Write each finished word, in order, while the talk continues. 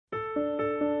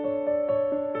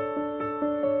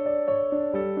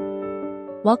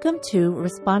Welcome to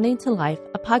Responding to Life,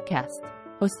 a podcast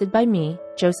hosted by me,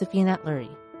 Josephine Atlury.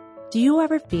 Do you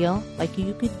ever feel like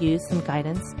you could use some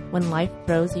guidance when life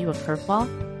throws you a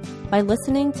curveball? By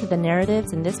listening to the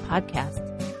narratives in this podcast,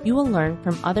 you will learn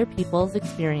from other people's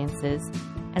experiences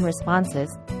and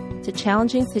responses to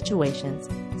challenging situations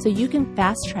so you can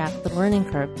fast track the learning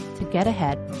curve to get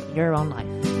ahead in your own life.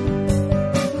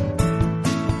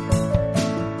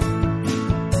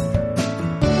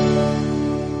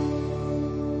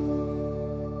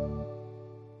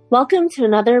 Welcome to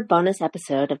another bonus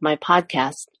episode of my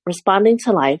podcast, Responding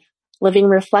to Life, Living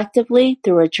Reflectively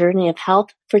Through a Journey of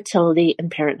Health, Fertility,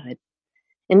 and Parenthood.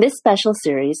 In this special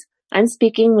series, I'm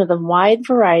speaking with a wide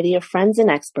variety of friends and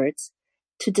experts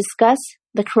to discuss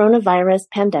the coronavirus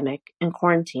pandemic and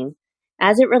quarantine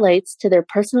as it relates to their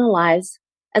personal lives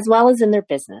as well as in their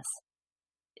business.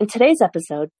 In today's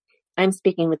episode, I'm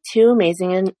speaking with two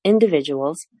amazing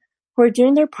individuals who are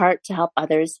doing their part to help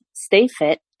others stay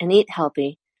fit and eat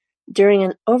healthy during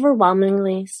an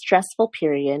overwhelmingly stressful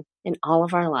period in all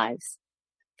of our lives.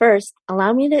 First,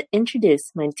 allow me to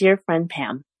introduce my dear friend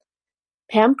Pam.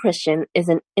 Pam Christian is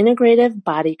an integrative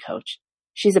body coach.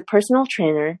 She's a personal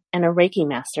trainer and a Reiki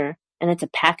master, and it's a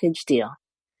package deal.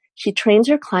 She trains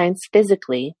her clients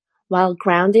physically while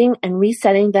grounding and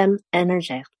resetting them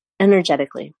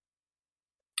energetically.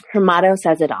 Her motto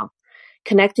says it all,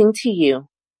 connecting to you,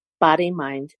 body,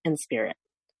 mind, and spirit.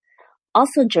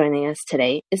 Also joining us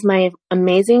today is my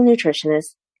amazing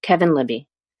nutritionist, Kevin Libby.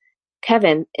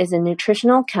 Kevin is a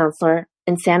nutritional counselor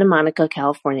in Santa Monica,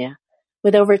 California,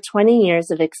 with over 20 years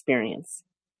of experience.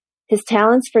 His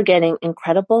talents for getting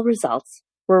incredible results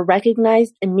were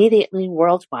recognized immediately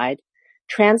worldwide,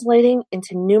 translating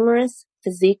into numerous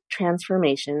physique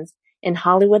transformations in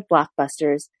Hollywood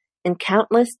blockbusters and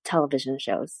countless television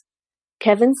shows.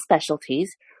 Kevin's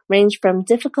specialties range from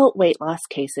difficult weight loss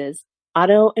cases,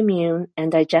 autoimmune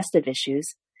and digestive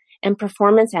issues, and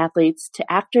performance athletes to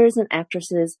actors and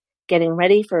actresses getting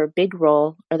ready for a big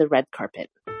role or the red carpet.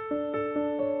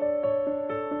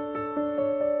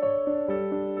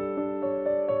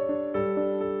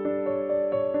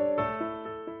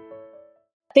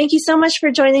 Thank you so much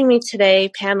for joining me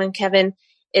today, Pam and Kevin.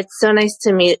 It's so nice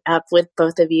to meet up with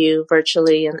both of you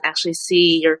virtually and actually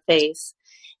see your face.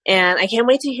 And I can't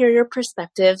wait to hear your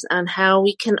perspectives on how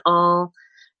we can all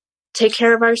take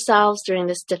care of ourselves during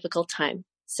this difficult time.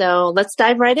 So let's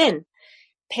dive right in.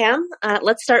 Pam,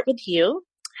 let's start with you.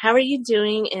 How are you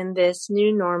doing in this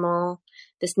new normal,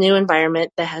 this new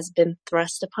environment that has been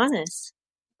thrust upon us?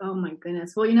 Oh my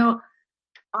goodness. Well,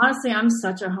 honestly, I'm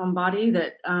such a homebody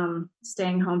that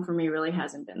staying home for me really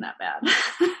hasn't been that bad,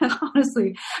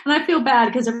 honestly. And I feel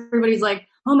bad because everybody's like,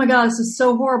 oh my God, this is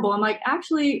so horrible. I'm like,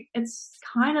 actually, it's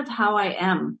kind of how I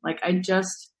am. Like, I go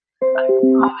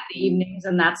home in the evenings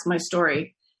and that's my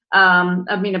story.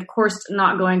 Of course,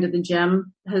 not going to the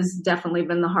gym has definitely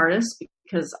been the hardest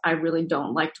because I really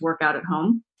don't like to work out at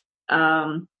home.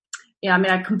 I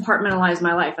compartmentalize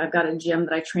my life. I've got a gym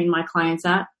that I train my clients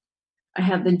at. I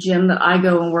have the gym that I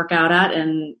go and work out at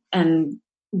and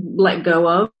let go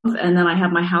of. And then I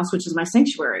have my house, which is my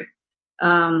sanctuary.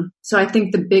 So I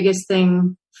think the biggest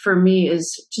thing for me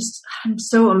is just, I'm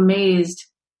so amazed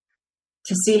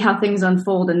to see how things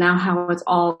unfold and now how it's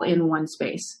all in one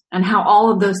space and how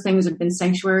all of those things have been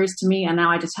sanctuaries to me. And now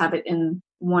I just have it in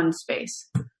one space.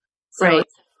 So right.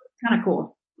 It's kind of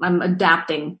cool. I'm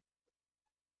adapting.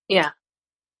 Yeah.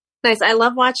 Nice. I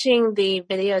love watching the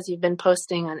videos you've been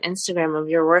posting on Instagram of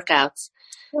your workouts.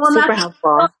 Well, super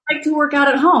helpful. I like to work out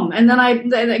at home. And then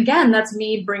again, that's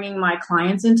me bringing my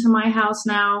clients into my house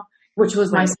now, which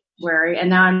was my sanctuary. And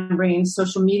now I'm bringing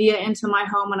social media into my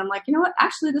home. And I'm like, you know what?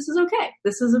 Actually, this is okay.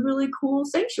 This is a really cool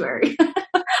sanctuary.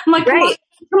 I'm like, right.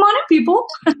 Come on in, people.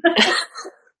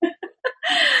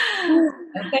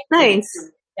 Nice.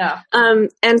 Yeah.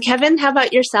 And Kevin, how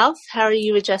about yourself? How are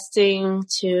you adjusting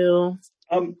to...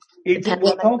 It's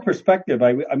all perspective.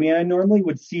 I normally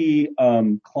would see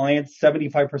clients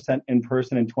 75% in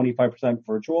person and 25%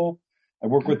 virtual. I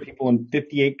work with people in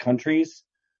 58 countries.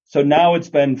 So now it's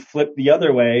been flipped the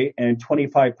other way and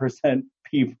 25%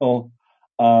 people,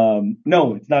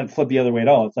 no, it's not flipped the other way at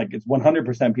all. It's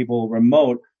 100% people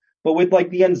remote. But with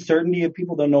the uncertainty of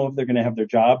people don't know if they're going to have their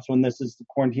jobs when the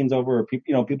quarantine's over or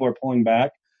people are pulling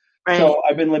back. Right. So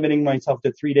I've been limiting myself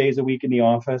to 3 days a week in the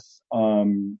office,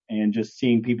 and just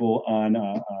seeing people on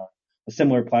a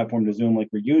similar platform to Zoom like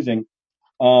we're using.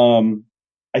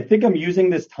 I think I'm using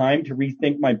this time to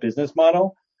rethink my business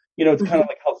model. It's kind of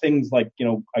like how things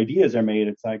ideas are made.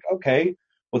 It's like, okay,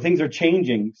 well, things are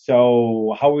changing.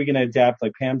 So how are we going to adapt,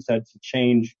 like Pam said, to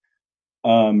change,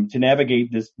 to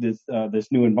navigate this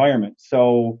new environment?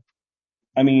 So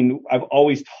I mean, I've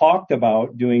always talked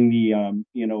about doing the,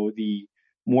 the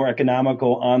more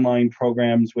economical online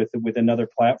programs with another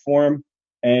platform.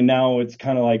 And now it's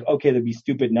kind of like, okay, that'd be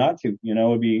stupid not to,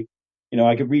 it'd be,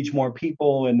 I could reach more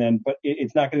people but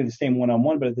it's not going to be the same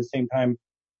one-on-one, but at the same time,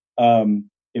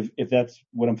 if that's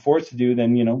what I'm forced to do,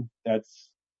 then, that's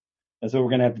what we're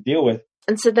going to have to deal with.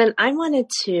 And so then I wanted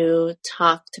to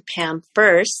talk to Pam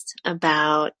first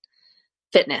about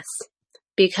fitness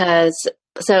because,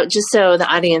 so just so the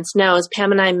audience knows,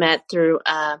 Pam and I met through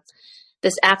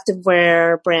this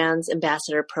activewear brand's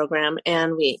ambassador program,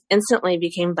 and we instantly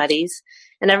became buddies.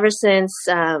 And ever since,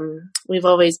 we've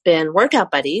always been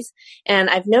workout buddies. And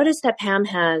I've noticed that Pam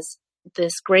has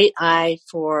this great eye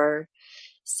for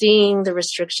seeing the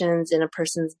restrictions in a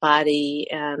person's body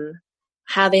and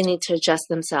how they need to adjust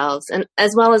themselves, and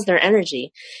as well as their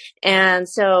energy. And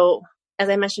so, as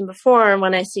I mentioned before,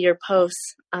 when I see your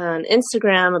posts on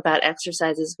Instagram about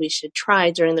exercises we should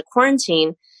try during the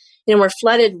quarantine, we're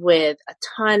flooded with a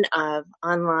ton of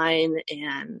online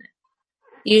and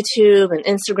YouTube and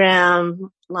Instagram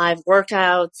live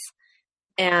workouts.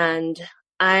 And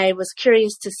I was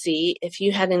curious to see if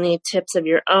you had any tips of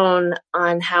your own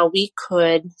on how we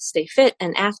could stay fit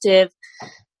and active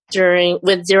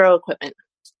with zero equipment.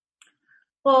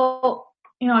 Well,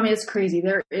 it's crazy.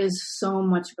 There is so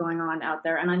much going on out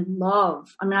there. And I love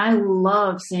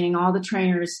seeing all the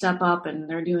trainers step up and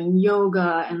they're doing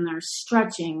yoga and they're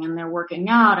stretching and they're working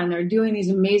out and they're doing these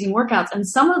amazing workouts. And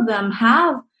some of them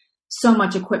have so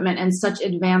much equipment and such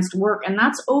advanced work. And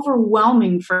that's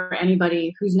overwhelming for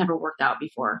anybody who's never worked out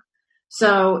before.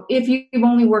 So if you've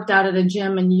only worked out at a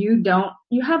gym and you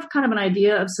have kind of an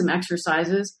idea of some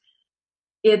exercises,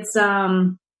 it's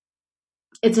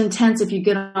intense if you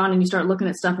get on and you start looking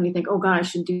at stuff and you think, oh God, I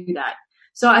should do that.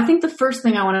 So I think the first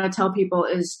thing I want to tell people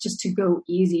is just to go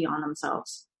easy on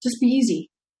themselves. Just be easy.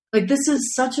 Like, this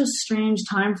is such a strange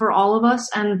time for all of us.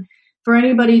 And for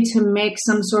anybody to make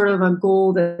some sort of a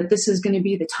goal that this is going to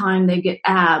be the time they get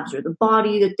abs or the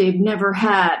body that they've never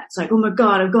had. It's like, oh my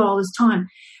God, I've got all this time.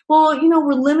 Well,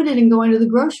 we're limited in going to the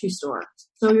grocery store.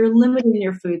 So you're limited in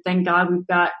your food. Thank God we've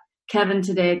got Kevin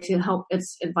today to help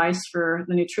its advice for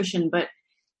the nutrition. But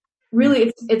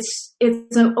really,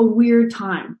 it's a weird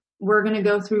time. We're going to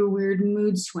go through weird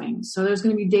mood swings. So there's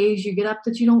going to be days you get up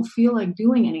that you don't feel like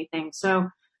doing anything. So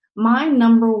my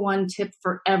number one tip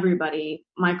for everybody,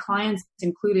 my clients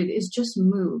included, is just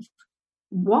move.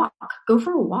 Walk. Go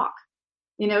for a walk.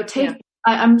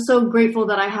 I'm so grateful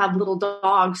that I have little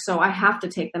dogs, so I have to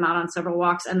take them out on several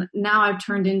walks. And now I've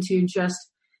turned into just,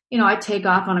 I take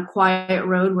off on a quiet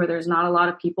road where there's not a lot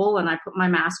of people and I put my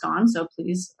mask on. So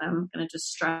please, I'm going to just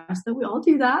stress that we all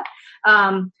do that.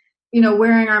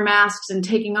 Wearing our masks and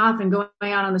taking off and going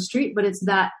out on the street, but it's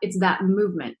that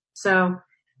movement. So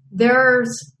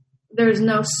there's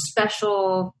no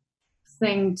special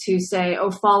thing to say,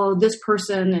 oh, follow this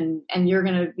person and you're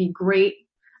going to be great.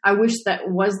 I wish that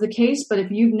was the case, but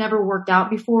if you've never worked out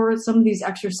before, some of these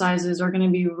exercises are going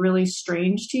to be really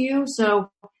strange to you. So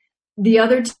the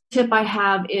other tip I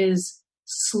have is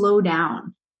slow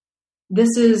down.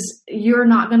 You're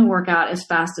not going to work out as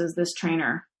fast as this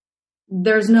trainer.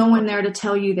 There's no one there to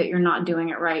tell you that you're not doing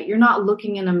it right. You're not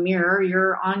looking in a mirror.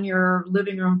 You're on your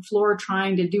living room floor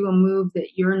trying to do a move that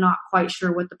you're not quite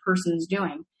sure what the person's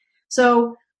doing.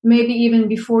 So maybe even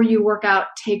before you work out,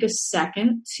 take a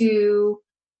second to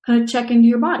kind of check into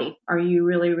your body. Are you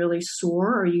really, really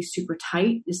sore? Are you super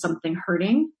tight? Is something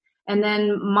hurting? And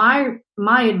then my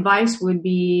advice would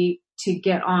be to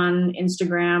get on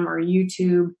Instagram or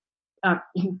YouTube,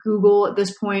 Google at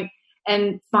this point,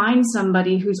 and find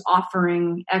somebody who's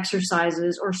offering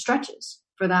exercises or stretches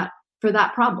for that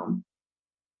problem.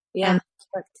 Yeah.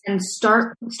 And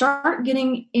start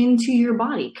getting into your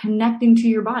body, connecting to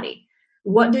your body.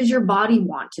 What does your body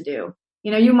want to do?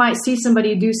 You might see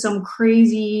somebody do some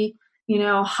crazy,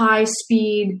 high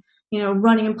speed,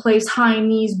 running in place, high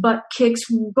knees, butt kicks,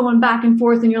 going back and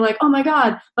forth. And you're like, oh my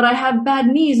God, but I have bad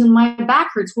knees and my back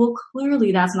hurts. Well,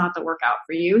 clearly that's not the workout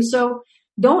for you. So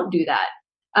don't do that.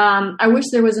 I wish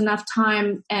there was enough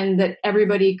time and that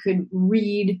everybody could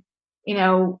read,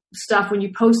 stuff when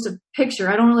you post a picture.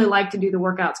 I don't really like to do the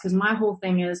workouts because my whole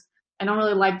thing is I don't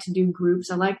really like to do groups.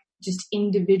 I like just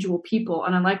individual people,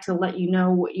 and I like to let you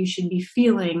know what you should be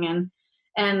feeling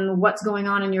and what's going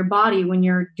on in your body when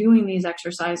you're doing these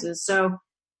exercises. So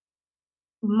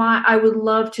I would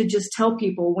love to just tell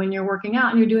people when you're working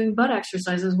out and you're doing butt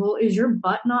exercises, well, is your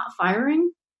butt not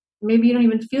firing? Maybe you don't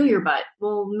even feel your butt.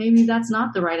 Well, maybe that's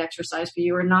not the right exercise for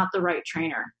you or not the right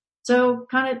trainer. So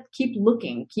kind of keep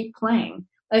looking, keep playing.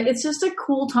 It's just a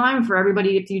cool time for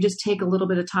everybody if you just take a little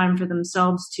bit of time for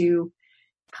themselves to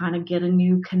kind of get a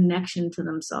new connection to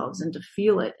themselves and to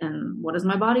feel it. And what does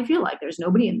my body feel like? There's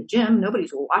nobody in the gym.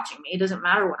 Nobody's watching me. It doesn't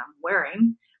matter what I'm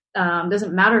wearing.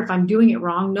 Doesn't matter if I'm doing it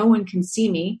wrong. No one can see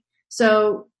me.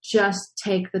 So just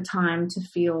take the time to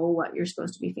feel what you're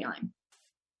supposed to be feeling.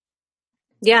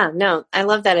 Yeah, no, I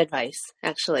love that advice,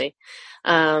 actually.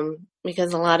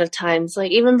 Because a lot of times,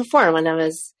 like even before when I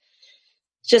was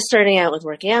just starting out with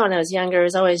working out when I was younger, it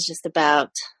was always just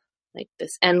about like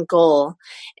this end goal.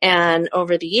 And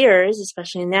over the years,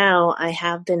 especially now, I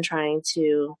have been trying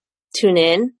to tune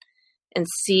in and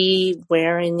see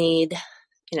where I need,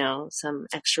 some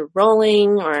extra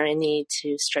rolling, or I need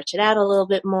to stretch it out a little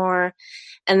bit more.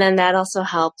 And then that also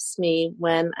helps me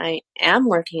when I am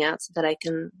working out so that I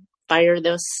can fire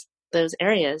those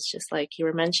areas, just like you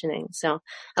were mentioning. So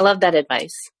I love that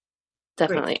advice.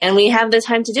 Definitely. Great. And we have the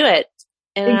time to do it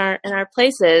in our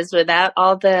places without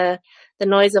all the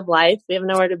noise of life. We have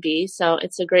nowhere to be. So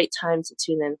it's a great time to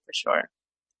tune in for sure.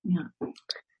 Yeah.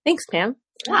 Thanks, Pam.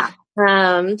 Yeah.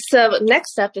 So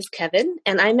next up is Kevin,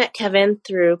 and I met Kevin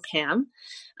through Pam.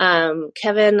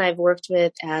 Kevin I've worked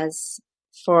with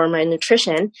for my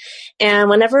nutrition, and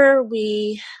whenever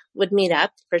we would meet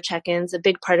up for check-ins, a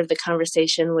big part of the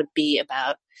conversation would be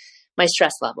about my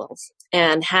stress levels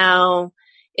and how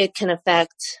it can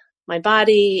affect my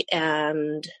body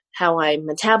and how I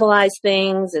metabolize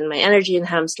things and my energy and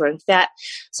how I'm storing fat.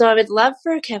 So I would love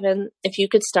for Kevin, if you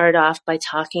could start off by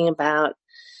talking about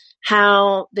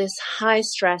how this high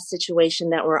stress situation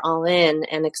that we're all in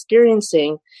and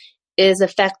experiencing is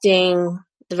affecting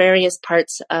the various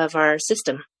parts of our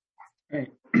system. Right.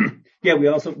 Yeah, we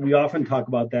often talk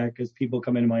about that because people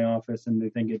come into my office and they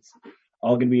think it's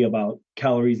all going to be about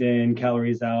calories in,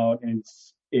 calories out, and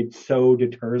it so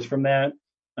deters from that.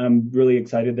 I'm really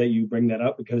excited that you bring that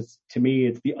up because to me,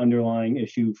 it's the underlying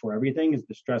issue for everything is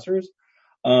the stressors.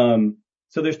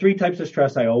 So there's 3 types of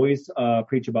stress I always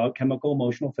preach about: chemical,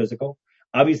 emotional, physical.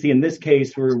 Obviously, in this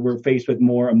case, we're faced with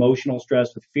more emotional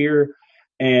stress with fear,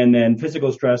 and then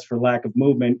physical stress for lack of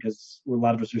movement because a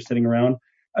lot of us are sitting around.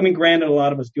 I mean, granted, a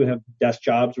lot of us do have desk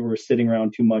jobs where we're sitting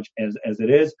around too much as it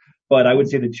is, but I would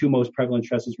say the 2 most prevalent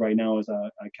stresses right now is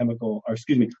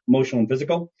emotional and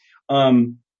physical.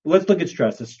 Let's look at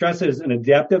stress. The stress is an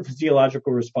adaptive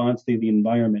physiological response to the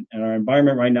environment. And our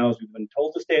environment right now is we've been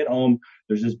told to stay at home.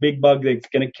 There's this big bug that's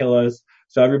going to kill us.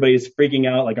 So everybody's freaking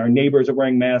out. Like our neighbors are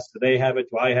wearing masks. Do they have it?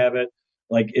 Do I have it?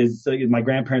 Like, is my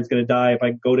grandparents going to die if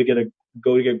I go to get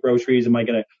groceries? Am I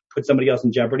going to put somebody else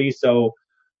in jeopardy? So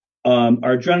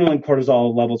our adrenaline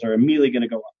cortisol levels are immediately going to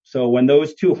go up. So when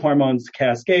those 2 hormones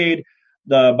cascade,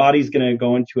 the body's going to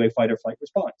go into a fight or flight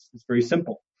response. It's very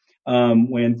simple.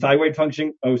 When adrenal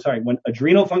function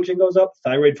goes up,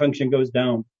 thyroid function goes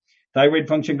down. Thyroid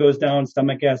function goes down,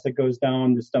 stomach acid goes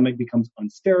down, the stomach becomes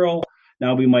unsterile.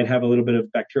 Now we might have a little bit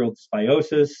of bacterial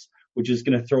dysbiosis, which is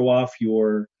going to throw off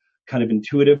your kind of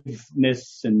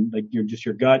intuitiveness and like your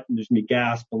gut. And there's going to be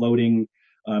gas, bloating,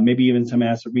 maybe even some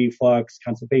acid reflux,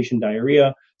 constipation,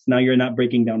 diarrhea. So now you're not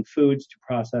breaking down foods to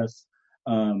process,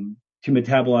 to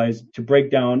metabolize, to break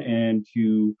down, and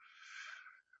to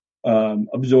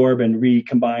absorb and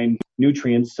recombine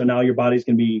nutrients. So now your body's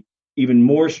going to be even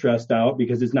more stressed out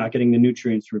because it's not getting the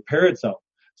nutrients to repair itself.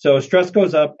 So stress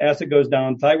goes up, acid goes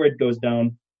down, thyroid goes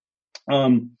down.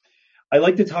 I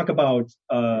like to talk about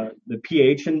the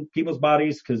pH in people's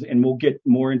bodies and we'll get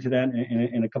more into that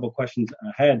in a couple of questions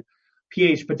ahead.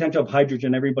 pH, potential of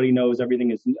hydrogen, everybody knows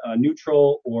everything is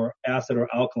neutral or acid or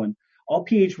alkaline. All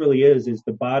pH really is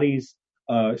the body's,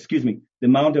 the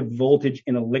amount of voltage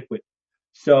in a liquid.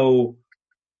 So,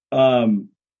 what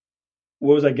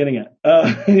was I getting at?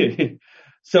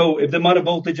 So if the amount of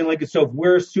voltage in liquid, so if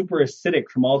we're super acidic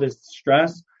from all this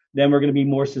stress, then we're going to be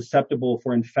more susceptible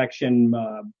for infection,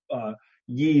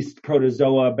 yeast,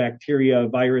 protozoa, bacteria,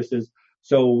 viruses.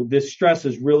 So this stress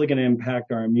is really going to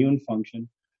impact our immune function.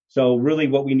 So really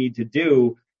what we need to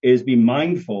do is be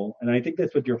mindful. And I think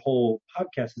that's what your whole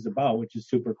podcast is about, which is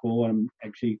super cool. I'm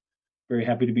actually very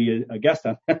happy to be a guest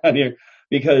on here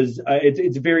because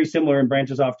it's very similar and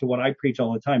branches off to what I preach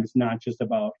all the time. It's not just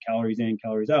about calories in,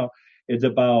 calories out. It's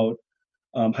about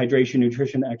hydration,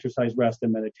 nutrition, exercise, rest,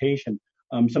 and meditation.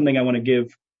 Something I want to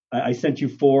give, I sent you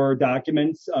 4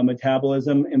 documents: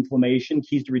 metabolism, inflammation,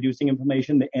 keys to reducing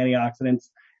inflammation, the antioxidants,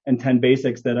 and 10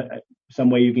 basics that some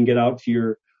way you can get out to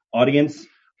your audience.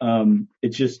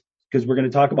 It's just because we're going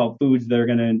to talk about foods that are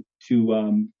going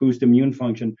to boost immune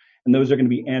function, and those are going to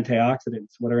be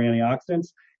antioxidants. What are antioxidants?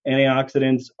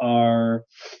 Antioxidants are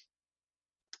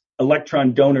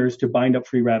electron donors to bind up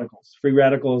free radicals. Free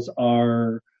radicals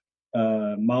are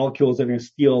molecules that are going to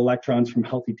steal electrons from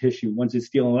healthy tissue. Once it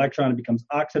steals an electron, it becomes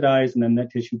oxidized, and then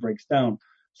that tissue breaks down.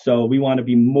 So we want to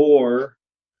be more,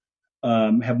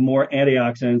 have more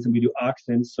antioxidants than we do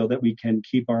oxidants so that we can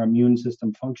keep our immune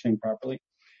system functioning properly.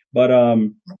 But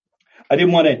I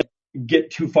didn't want to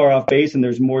get too far off base, and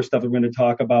there's more stuff we're going to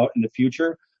talk about in the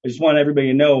future. I just want everybody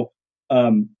to know,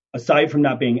 aside from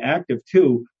not being active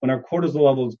too, when our cortisol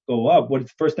levels go up, what the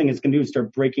first thing it's going to do is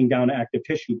start breaking down active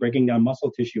tissue, breaking down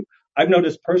muscle tissue. I've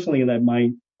noticed personally that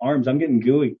my arms, I'm getting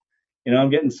gooey. I'm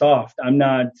getting soft. I'm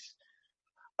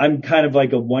kind of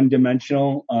like a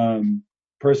one-dimensional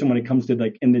person when it comes to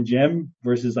like in the gym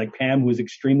versus like Pam, who's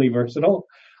extremely versatile.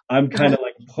 I'm kind of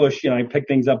like push, I pick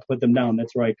things up, put them down.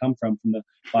 That's where I come from the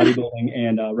bodybuilding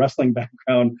and wrestling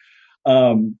background.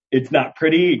 It's not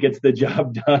pretty. It gets the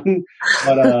job done.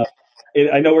 But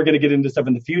I know we're going to get into stuff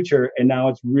in the future. And now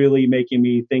it's really making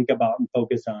me think about and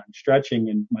focus on stretching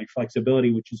and my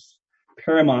flexibility, which is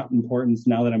paramount importance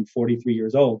now that I'm 43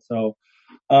 years old. So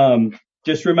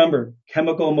just remember,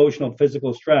 chemical, emotional,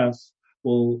 physical stress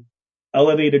will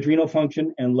elevate adrenal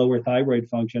function and lower thyroid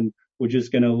function, which is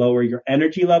going to lower your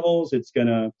energy levels. It's going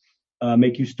to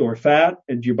make you store fat,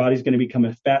 and your body's going to become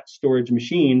a fat storage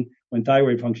machine when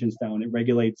thyroid functions down. It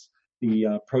regulates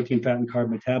the protein, fat, and carb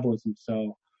metabolism.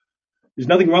 So there's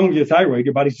nothing wrong with your thyroid.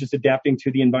 Your body's just adapting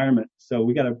to the environment. So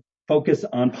we got to focus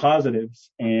on positives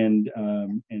and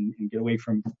get away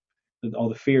from all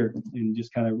the fear and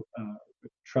just kind of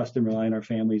trust and rely on our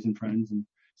families and friends and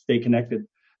stay connected.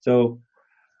 So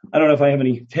I don't know if I have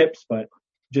any tips, but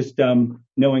just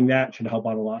knowing that should help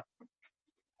out a lot.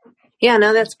 Yeah,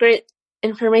 no, that's great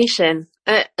information.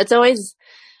 It's always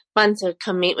fun to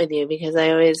come meet with you because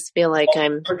I always feel like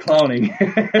We're clowning.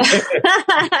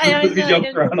 I always joke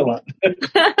around a lot.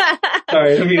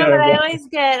 Sorry,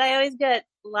 I always get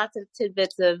lots of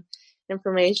tidbits of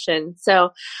information. So,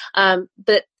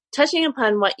 but touching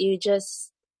upon what you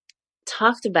just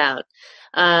talked about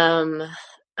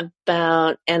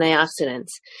antioxidants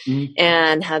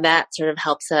and how that sort of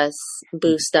helps us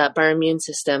boost up our immune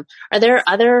system. Are there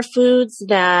other foods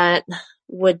that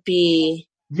would be?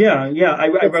 Yeah. I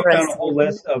wrote down a whole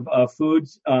list of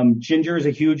foods. Ginger is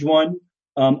a huge one.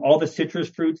 All the citrus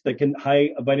fruits that can high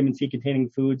vitamin C containing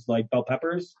foods like bell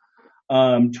peppers.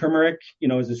 Turmeric,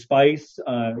 is a spice,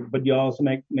 but you also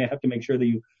may have to make sure that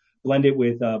you blend it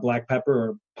with black pepper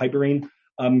or piperine.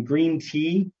 Green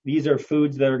tea. These are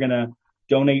foods that are going to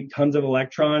donate tons of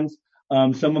electrons.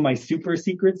 Some of my super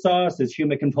secret sauce is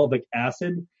humic and fulvic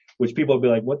acid, which people will be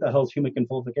like, what the hell is humic and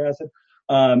fulvic acid?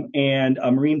 And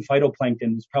marine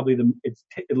phytoplankton is probably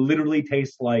it literally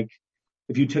tastes like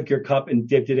if you took your cup and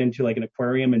dipped it into like an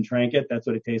aquarium and drank it, that's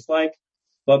what it tastes like.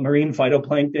 But marine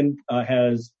phytoplankton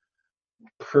has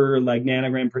per like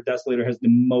nanogram per deciliter has the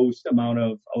most amount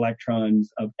of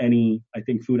electrons of any, I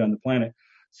think, food on the planet.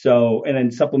 So, and then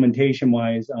supplementation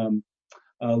wise,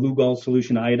 Lugol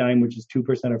solution iodine, which is 2%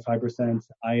 or 5%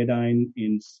 iodine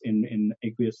in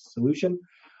aqueous solution.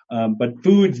 But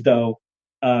foods though,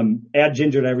 add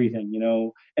ginger to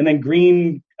everything, and then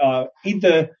green,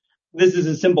 this is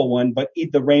a simple one, but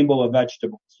eat the rainbow of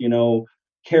vegetables,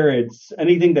 carrots,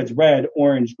 anything that's red,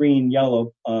 orange, green,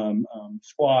 yellow,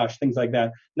 squash, things like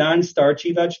that.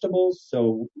 Non-starchy vegetables.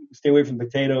 So stay away from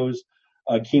potatoes,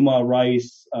 quinoa,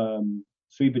 rice,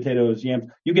 sweet potatoes, yams.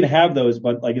 You can have those,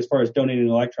 but like as far as donating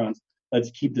electrons,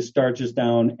 let's keep the starches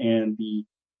down and the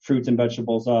fruits and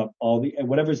vegetables up.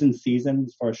 Whatever's in season,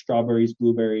 as far as strawberries,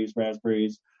 blueberries,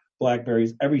 raspberries,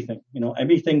 blackberries, everything.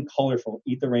 Everything colorful.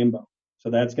 Eat the rainbow.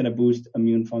 So that's going to boost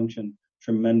immune function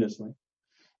tremendously.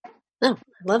 Oh,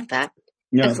 I love that.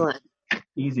 Yeah. Excellent.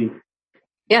 Easy.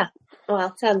 Yeah. Well,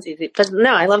 it sounds easy, but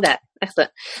no, I love that.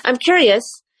 Excellent. I'm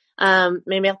curious.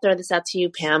 Maybe I'll throw this out to you,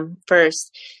 Pam,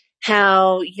 first.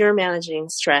 How you're managing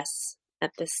stress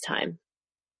at this time?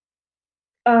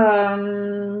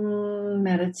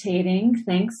 Meditating.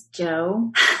 Thanks,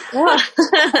 Joe. Yeah.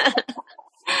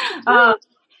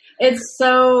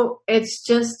 It's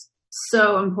just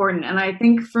so important. And I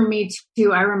think for me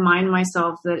too, I remind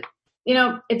myself that, you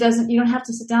don't have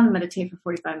to sit down and meditate for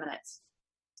 45 minutes.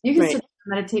 You can sit down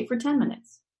and meditate for 10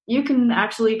 minutes. You can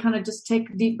actually kind of just take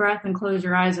a deep breath and close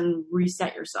your eyes and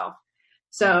reset yourself.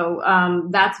 So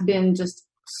that's been just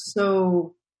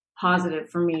so positive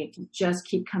for me to just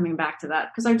keep coming back to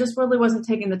that because I just really wasn't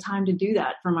taking the time to do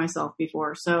that for myself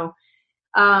before. So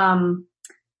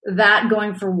that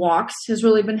going for walks has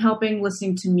really been helping.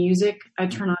 Listening to music, I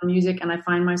turn on music and I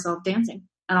find myself dancing.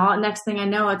 And next thing I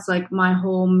know, it's like my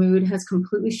whole mood has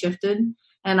completely shifted.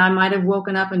 And I might have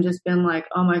woken up and just been like,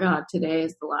 oh my God, today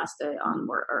is the last day on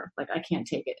Earth. Like, I can't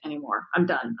take it anymore. I'm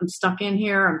done. I'm stuck in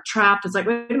here. I'm trapped. It's like,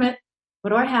 wait a minute. What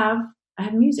do I have? I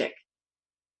have music.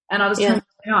 And I'll just turn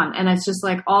it on. And it's just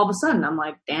like all of a sudden I'm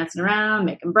like dancing around,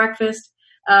 making breakfast.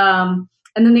 And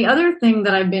then the other thing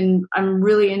that I'm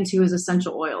really into is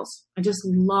essential oils. I just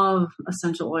love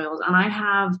essential oils, and I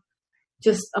have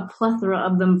just a plethora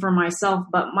of them for myself.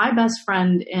 But my best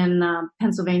friend in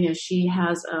Pennsylvania, she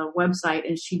has a website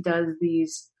and she does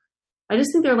these, I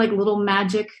just think they're like little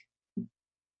magic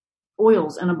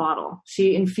oils in a bottle.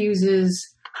 She just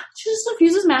infuses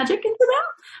magic into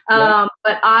them. Yeah.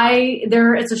 But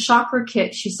it's a chakra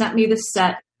kit. She sent me this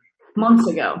set months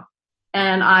ago,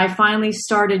 and I finally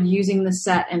started using the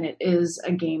set, and it is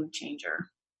a game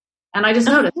changer. And I just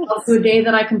noticed I'll do a day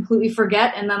that I completely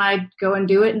forget, and then I go and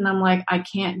do it, and I'm like, I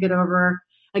can't get over.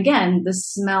 Again, the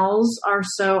smells are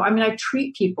I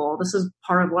treat people. This is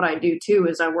part of what I do too,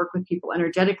 is I work with people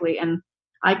energetically, and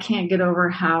I can't get over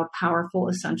how powerful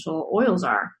essential oils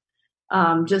are.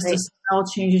 Just a smell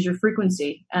changes your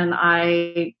frequency, and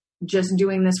just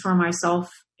doing this for myself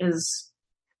is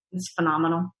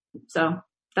phenomenal. So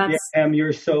that's. Yeah,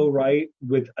 you're so right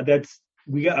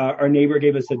our neighbor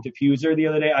gave us a diffuser the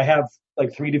other day. I have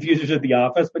like 3 diffusers at the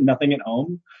office, but nothing at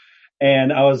home.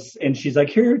 And she's like,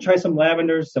 here, try some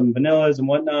lavenders, some vanillas and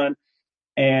whatnot.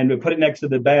 And we put it next to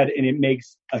the bed, and it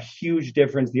makes a huge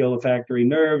difference. The olfactory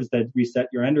nerves that reset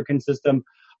your endocrine system.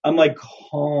 I'm like,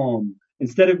 calm.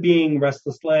 Instead of being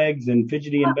restless legs and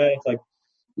fidgety in bed, it's like,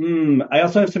 I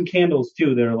also have some candles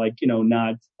too that are like,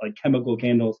 not like chemical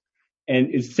candles.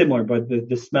 And it's similar, but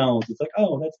the smells, it's like,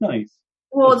 oh, that's nice.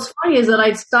 Well, what's funny is that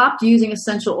I stopped using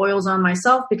essential oils on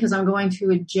myself because I'm going to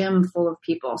a gym full of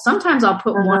people. Sometimes I'll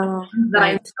put one that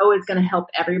I know is going to help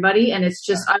everybody. And it's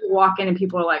just, I walk in and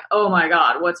people are like, oh my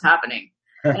God, what's happening?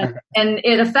 And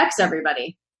it affects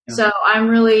everybody. Yeah. So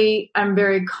I'm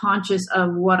very conscious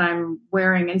of what I'm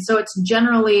wearing. And so it's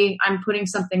generally, I'm putting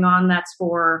something on that's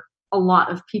for a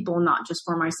lot of people, not just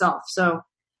for myself. So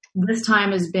this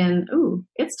time has been,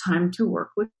 it's time to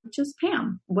work with just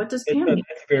Pam. What does Pam do?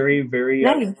 That's very, very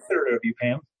considerate of you,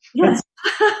 Pam. Yes.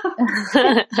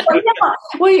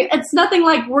 Well, it's nothing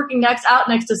like working out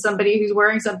next to somebody who's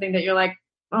wearing something that you're like,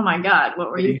 oh my God,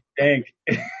 what were you? Thank.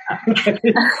 Do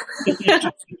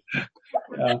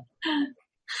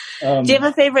you have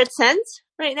a favorite scent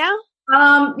right now?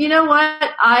 You know what?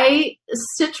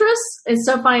 Citrus is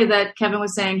so funny that Kevin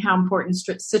was saying how important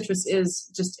citrus is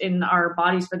just in our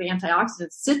bodies for the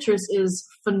antioxidants. Citrus is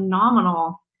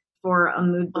phenomenal for a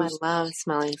mood boost. I love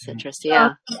smelling citrus.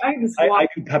 Yeah. I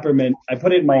do peppermint. I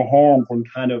put it in my hands and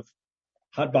kind of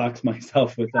hotbox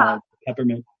myself with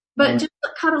peppermint. But just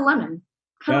cut a lemon.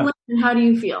 A lemon. How do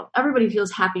you feel? Everybody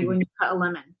feels happy when you cut a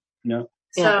lemon. No.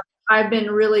 So I've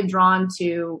been really drawn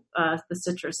to the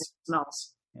citrus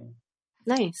smells.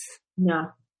 Nice. Yeah.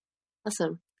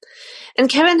 Awesome. And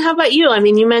Kevin, how about you? I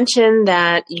mean, you mentioned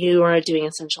that you are doing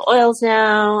essential oils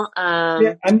now.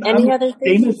 I'm other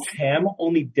things? Same as Pam,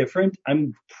 only different.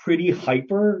 I'm pretty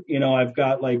hyper. I've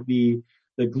got like the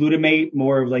glutamate,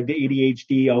 more of like the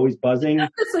ADHD, always buzzing.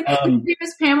 It's like, same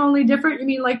as Pam, only different? You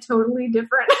mean like totally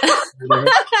different?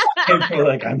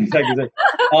 Like I'm exactly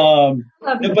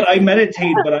but I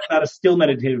meditate, but I'm not a still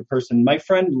meditative person. My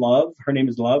friend Love, her name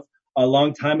is Love, a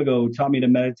long time ago taught me to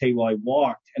meditate while I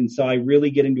walked. And so I really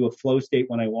get into a flow state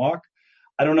when I walk.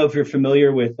 I don't know if you're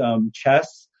familiar with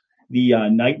chess, the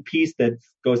knight piece that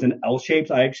goes in L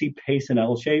shapes. I actually pace in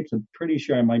L shapes. I'm pretty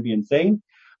sure I might be insane.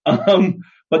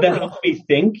 But that helps me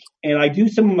think. And I do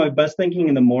some of my best thinking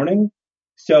in the morning.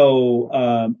 So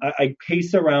I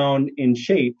pace around in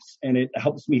shapes, and it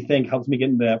helps me think, helps me get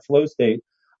into that flow state.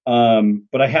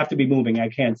 But I have to be moving. I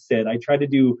can't sit. I try to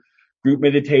do group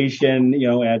meditation,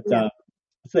 at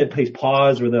what's that place,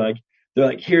 Pause, where they're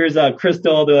like, here's a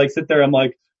crystal. They're like, sit there. I'm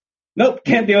like, nope,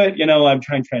 can't do it. I'm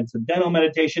trying transcendental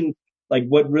meditation. Like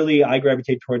what really I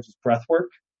gravitate towards is breath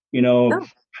work, and Dr.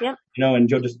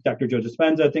 Joe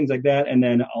Dispenza, things like that. And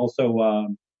then also,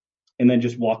 and then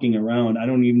just walking around. I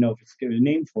don't even know if it's a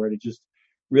name for it. It just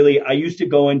really, I used to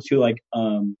go into like,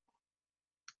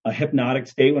 a hypnotic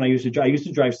state when I used to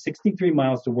drive 63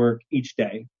 miles to work each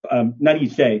day, not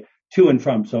each day, to and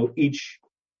from. So each,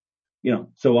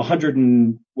 so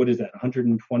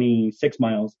 126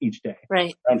 miles each day.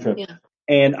 Right. Round trip. Yeah.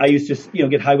 And I used to,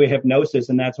 get highway hypnosis,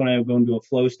 and that's when I would go into a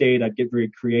flow state. I'd get very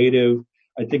creative.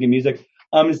 I'd think of music.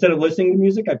 Instead of listening to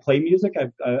music, I play music.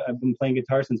 I've been playing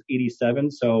guitar since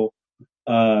 '87. So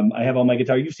I have all my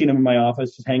guitar. You've seen them in my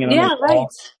office, just hanging on my wall.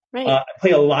 Right. I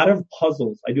play a lot of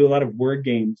puzzles. I do a lot of word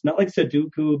games, not like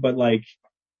Sudoku, but like,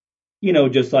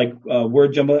 just like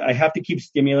word jumble. I have to keep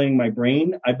stimulating my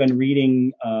brain. I've been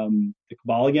reading the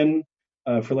Kybalion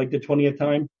for like the 20th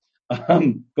time,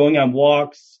 going on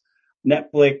walks,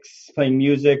 Netflix, playing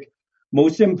music.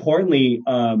 Most importantly,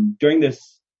 during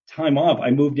this time off,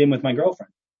 I moved in with my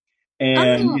girlfriend.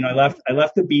 And, you know, I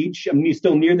left the beach. I'm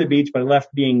still near the beach, but I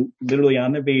left being literally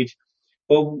on the beach.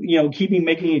 But, you know,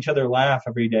 making each other laugh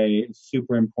every day is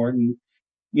super important.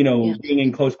 You know, being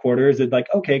in close quarters, it's like,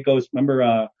 okay, Ghost,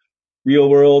 remember, Real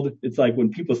World, it's like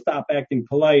when people stop acting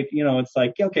polite, you know, it's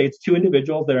like, okay, it's two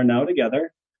individuals that are now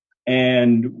together.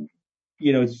 And,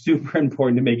 you know, it's super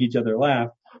important to make each other laugh.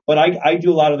 But I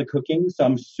do a lot of the cooking, so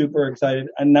I'm super excited.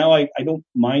 And now I don't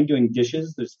mind doing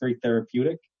dishes. It's very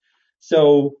therapeutic.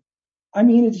 So, I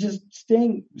mean, it's just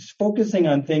focusing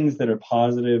on things that are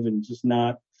positive and just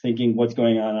not thinking what's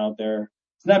going on out there.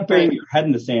 It's not burying your head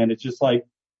in the sand. It's just like,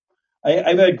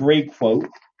 I've had a great quote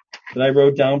that I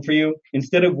wrote down for you.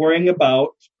 Instead of worrying about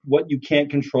what you can't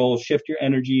control, shift your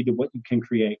energy to what you can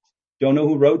create. Don't know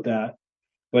who wrote that,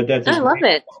 but that's I love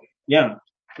it. Yeah.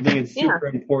 I think it's super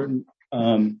important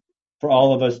for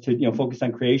all of us to, you know, focus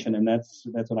on creation, and that's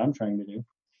what I'm trying to do.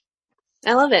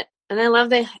 I love it. And I love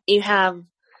that you have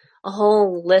a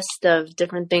whole list of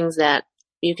different things that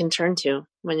you can turn to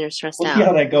when you're stressed out. See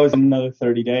how that goes in another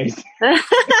 30 days.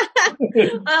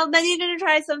 Well, then you're going to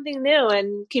try something new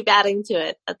and keep adding to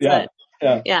it. That's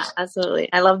it. Yeah, absolutely.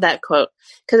 I love that quote.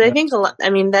 Because I think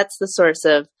that's the source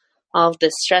of all of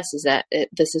this stress, is that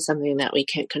this is something that we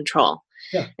can't control.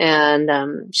 Yeah.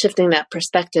 And shifting that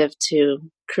perspective to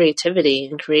creativity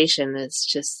and creation is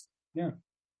just,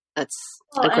 that's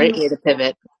a great way to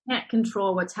pivot. We can't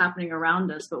control what's happening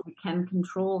around us, but we can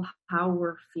control how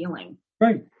we're feeling.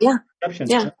 Right. Yeah.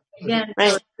 Yeah. Again,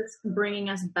 so it's bringing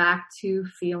us back to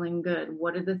feeling good.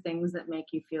 What are the things that make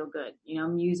you feel good? You know,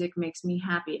 music makes me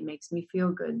happy. It makes me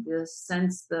feel good. The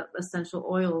essential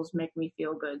oils make me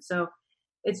feel good. So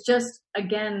it's just,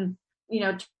 again, you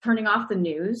know, turning off the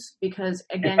news, because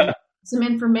again, some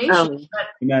information,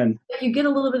 but you get a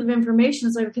little bit of information.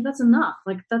 It's like, okay, that's enough.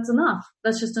 Like, that's enough.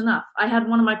 That's just enough. I had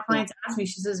one of my clients ask me,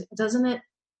 she says,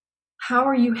 how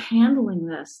are you handling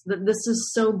this? That this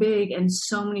is so big and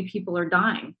so many people are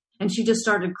dying. And she just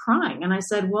started crying. And I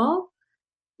said, well,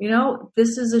 you know,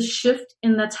 this is a shift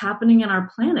that's happening in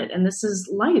our planet, and this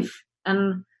is life.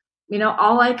 And, you know,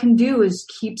 all I can do is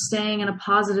keep staying in a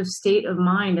positive state of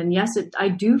mind. And yes, I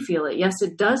do feel it. Yes,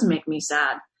 it does make me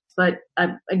sad. But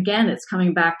again, it's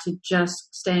coming back to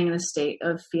just staying in a state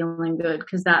of feeling good,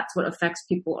 because that's what affects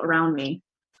people around me.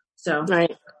 So,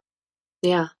 right.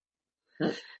 Yeah.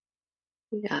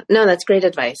 Yeah. No, that's great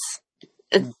advice.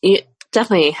 You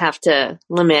definitely have to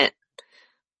limit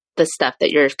the stuff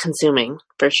that you're consuming,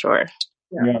 for sure.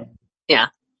 Yeah.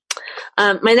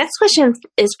 My next question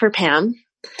is for Pam.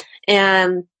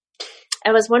 And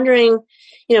I was wondering,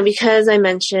 you know, because I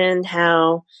mentioned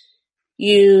how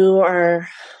you are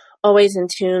always in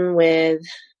tune with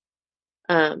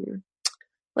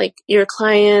like your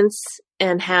clients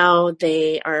and how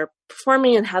they are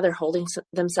performing and how they're holding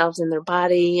themselves in their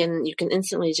body, and you can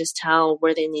instantly just tell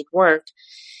where they need work.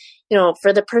 You know,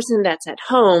 for the person that's at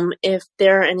home, if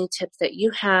there are any tips that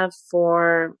you have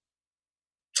for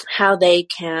how they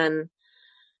can,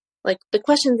 like the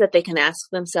questions that they can ask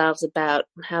themselves about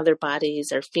how their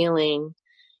bodies are feeling,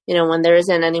 you know, when there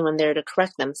isn't anyone there to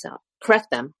correct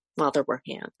them while they're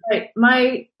working out. Right.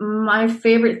 My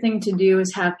favorite thing to do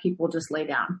is have people just lay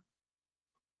down.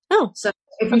 Oh. So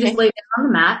if you just lay down on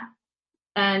the mat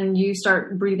and you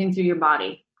start breathing through your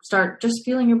body, start just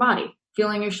feeling your body,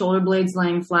 feeling your shoulder blades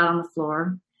laying flat on the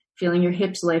floor, feeling your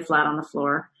hips lay flat on the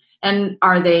floor. And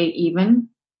are they even?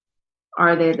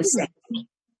 Are they the same?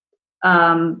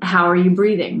 How are you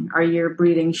breathing? Are you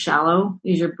breathing shallow?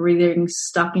 Is your breathing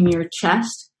stuck in your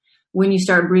chest? When you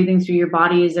start breathing through your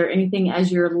body, is there anything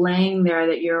as you're laying there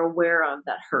that you're aware of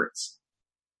that hurts?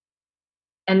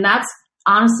 And that's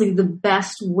honestly the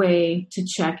best way to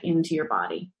check into your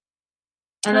body.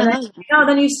 And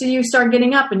then, you start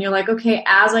getting up and you're like, okay,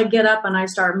 as I get up and I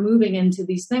start moving into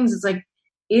these things, it's like,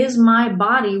 is my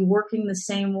body working the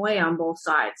same way on both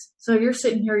sides? So you're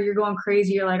sitting here, you're going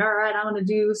crazy. You're like, all right, I'm going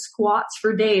to do squats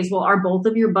for days. Well, are both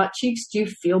of your butt cheeks, do you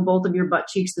feel both of your butt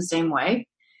cheeks the same way?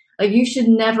 Like there should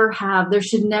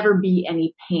never be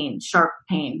any pain, sharp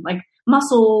pain, like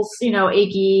muscles, you know,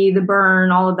 achy, the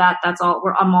burn, all of that.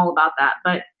 I'm all about that.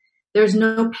 But there's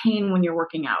no pain when you're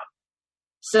working out.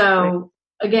 So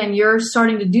again, you're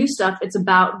starting to do stuff. It's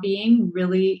about being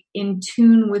really in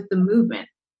tune with the movement.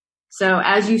 So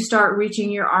as you start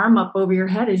reaching your arm up over your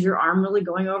head, is your arm really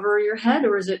going over your head,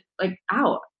 or is it like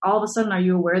out? All of a sudden, are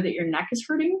you aware that your neck is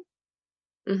hurting?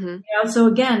 Mm-hmm. You know, so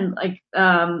again, like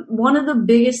one of the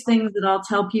biggest things that I'll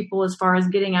tell people as far as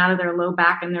getting out of their low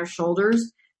back and their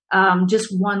shoulders, just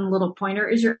one little pointer,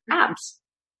 is your abs.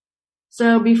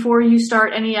 So before you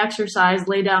start any exercise,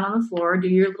 lay down on the floor, do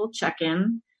your little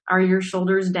check-in. Are your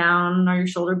shoulders down? Are your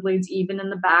shoulder blades even in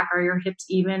the back? Are your hips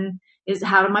even?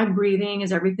 How am I breathing?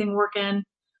 Is everything working?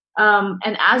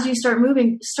 And as you start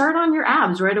moving, start on your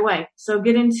abs right away. So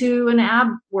get into an ab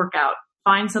workout,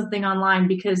 find something online,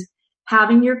 because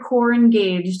having your core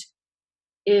engaged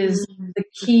is the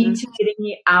key to getting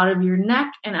you out of your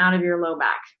neck and out of your low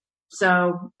back.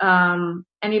 So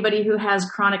anybody who has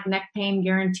chronic neck pain,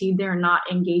 guaranteed they're not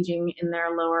engaging in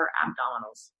their lower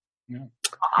abdominals. Yeah.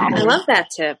 I love that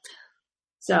tip.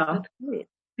 So do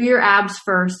your abs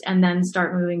first and then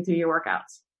start moving through your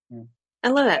workouts. Yeah. I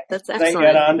love that. That's excellent. I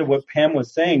add on to what Pam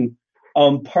was saying.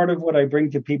 Part of what I bring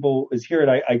to people is here.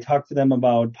 I talk to them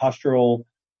about postural,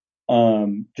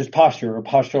 just posture or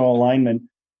postural alignment.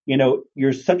 You know,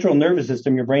 your central nervous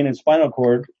system, your brain and spinal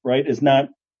cord, right, is not,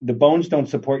 the bones don't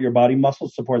support your body,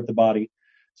 muscles support the body.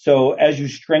 So as you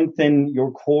strengthen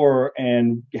your core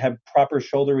and have proper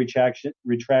shoulder retraction,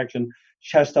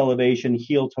 chest elevation,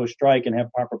 heel toe strike, and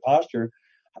have proper posture,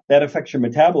 that affects your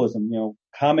metabolism. You know,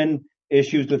 common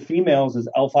issues with females is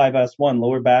L5S1,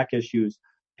 lower back issues,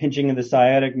 pinching of the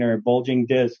sciatic nerve, bulging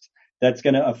discs. That's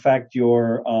going to affect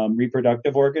your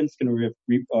reproductive organs, going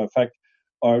to affect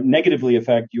or negatively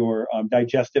affect your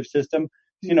digestive system.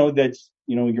 You know,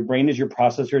 your brain is your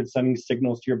processor. It's sending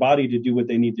signals to your body to do what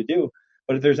they need to do.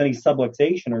 But if there's any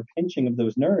subluxation or pinching of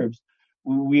those nerves,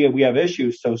 we have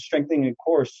issues. So strengthening the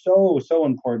core is so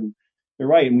important. You're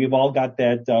right. And we've all got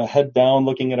that head down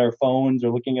looking at our phones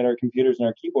or looking at our computers and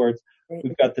our keyboards.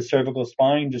 We've got the cervical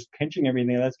spine just pinching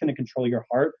everything. That's going to control your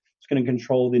heart. It's going to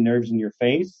control the nerves in your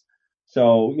face.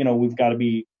 So, you know, we've got to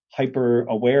be hyper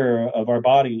aware of our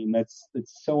body, and it's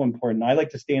so important. I like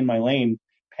to stay in my lane.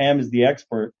 Pam is the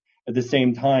expert. At the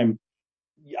same time,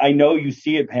 I know you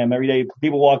see it, Pam, every day.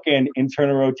 People walk in,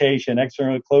 internal rotation,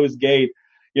 external closed gate.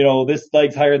 You know, this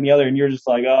leg's higher than the other, and you're just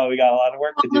like, oh, we got a lot of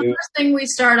work to do. The first thing we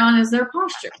start on is their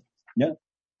posture. Yeah.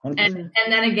 100%. And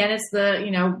then again, it's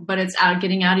but it's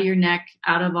getting out of your neck,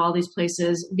 out of all these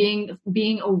places,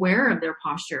 being aware of their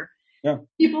posture. Yeah.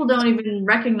 People don't even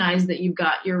recognize that you've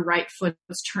got your right foot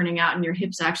turning out and your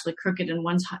hips actually crooked and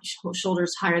one's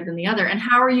shoulder's higher than the other. And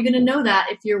how are you going to know that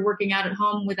if you're working out at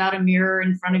home without a mirror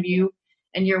in front of you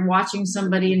and you're watching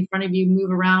somebody in front of you move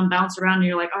around, bounce around, and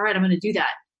you're like, all right, I'm going to do that.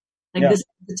 This is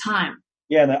the time.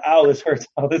 Yeah, and this hurts.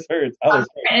 This hurts.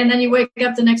 And then you wake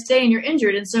up the next day and you're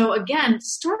injured. And so again,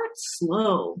 start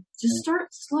slow. Just start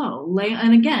slow.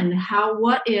 And again,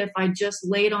 what if I just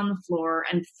laid on the floor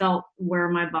and felt where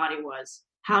my body was?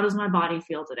 How does my body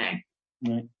feel today?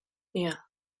 Right. Yeah.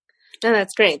 No,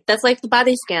 that's great. That's like the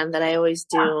body scan that I always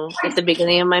do at the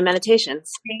beginning of my meditations.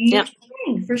 Yeah,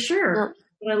 for sure.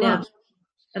 What I love.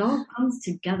 It all comes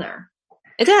together.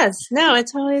 It does. No, it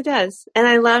totally does. And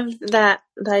I love the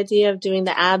idea of doing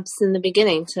the abs in the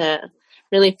beginning to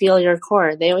really feel your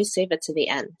core. They always save it to the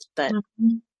end, but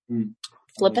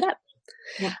flip it up.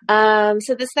 Yeah.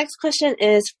 So this next question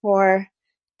is for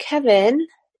Kevin.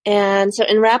 And so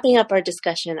in wrapping up our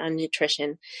discussion on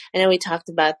nutrition, I know we talked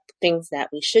about things that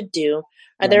we should do.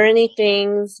 Are there any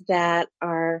things that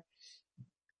are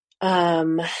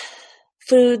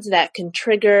foods that can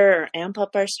trigger or amp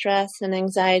up our stress and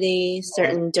anxiety,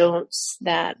 certain don'ts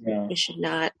that we should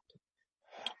not?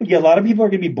 Yeah, a lot of people are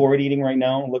going to be bored eating right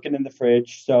now, looking in the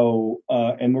fridge. So,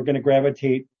 and we're going to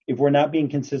gravitate, if we're not being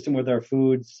consistent with our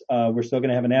foods, we're still going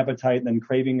to have an appetite, and then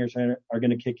cravings are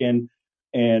going to kick in,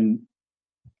 and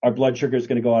our blood sugar is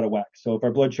going to go out of whack. So if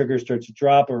our blood sugar starts to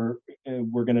drop, we're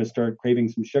going to start craving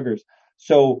some sugars.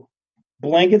 So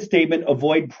blanket statement,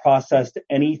 avoid processed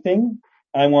anything.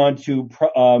 I want to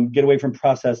get away from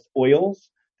processed oils.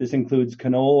 This includes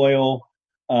canola oil,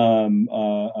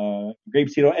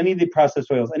 grapeseed oil, any of the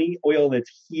processed oils. Any oil that's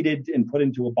heated and put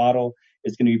into a bottle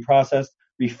is going to be processed.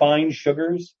 Refined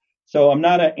sugars. So I'm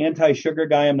not an anti-sugar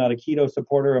guy. I'm not a keto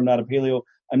supporter. I'm not a paleo.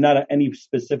 I'm not any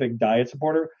specific diet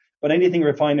supporter. But anything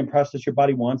refined and processed, your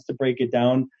body wants to break it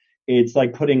down. It's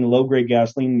like putting low-grade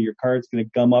gasoline in your car. It's going to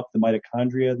gum up the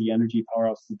mitochondria, the energy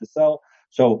powerhouses of the cell.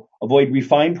 So avoid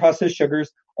refined processed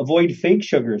sugars. Avoid fake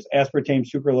sugars, aspartame,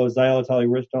 sucralose, xylitol,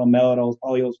 erythritol, maltitol,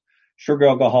 polyols, sugar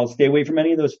alcohol. Stay away from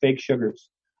any of those fake sugars.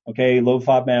 Okay, low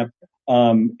FODMAP.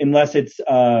 Unless it's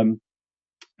stevia,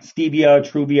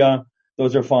 Truvia,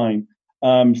 those are fine.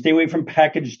 Stay away from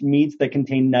packaged meats that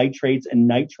contain nitrates and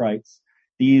nitrites.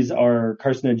 These are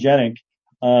carcinogenic.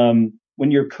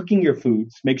 When you're cooking your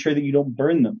foods, make sure that you don't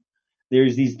burn them.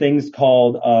 There's these things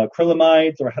called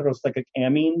acrylamides or heterocyclic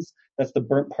amines. That's the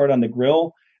burnt part on the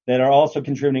grill that are also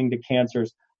contributing to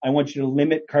cancers. I want you to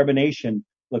limit carbonation,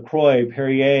 LaCroix,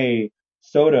 Perrier,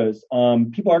 sodas.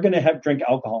 People are going to drink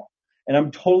alcohol. And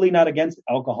I'm totally not against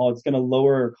alcohol. It's going to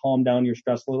lower or calm down your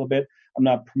stress a little bit. I'm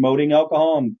not promoting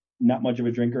alcohol. I'm not much of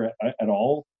a drinker at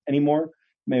all anymore.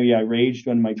 maybe I raged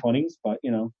in my 20s, but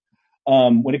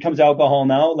when it comes to alcohol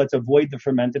now, let's avoid the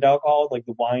fermented alcohol, like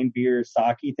the wine, beer,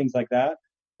 sake, things like that.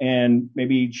 And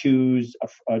maybe choose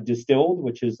a distilled,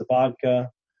 which is the vodka,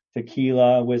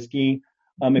 tequila, whiskey.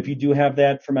 If you do have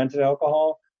that fermented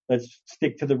alcohol, let's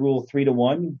stick to the rule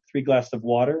 3-to-1, 3 glasses of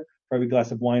water for every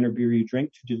glass of wine or beer you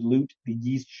drink to dilute the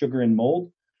yeast, sugar, and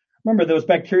mold. Remember, those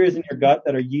bacteria in your gut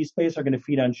that are yeast-based are going to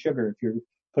feed on sugar. If you're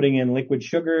putting in liquid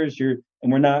sugars,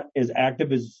 and we're not as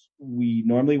active as we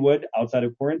normally would outside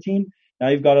of quarantine, now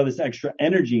you've got all this extra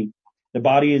energy. The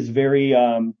body is very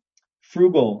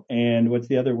frugal, and what's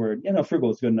the other word?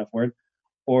 Frugal is a good enough word,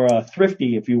 or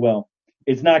thrifty, if you will.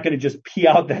 It's not going to just pee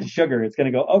out that sugar. It's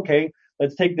going to go, okay,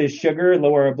 let's take this sugar,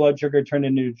 lower our blood sugar, turn it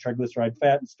into triglyceride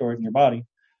fat, and store it in your body.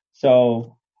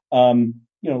 So,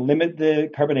 limit the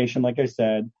carbonation, like I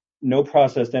said. No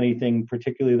processed anything,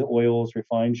 particularly the oils,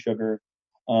 refined sugar.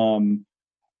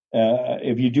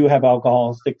 If you do have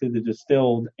alcohol, stick to the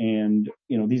distilled, and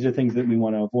these are things that we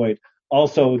want to avoid.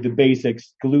 Also, the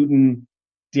basics: gluten,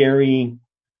 dairy,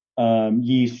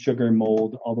 yeast, sugar,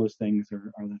 mold. All those things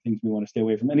are the things we want to stay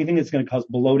away from. Anything that's going to cause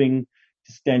bloating,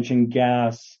 distension,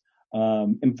 gas,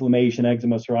 inflammation,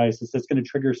 eczema, psoriasis, that's going to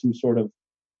trigger some sort of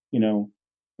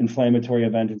inflammatory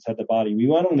event inside the body. We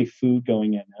want only food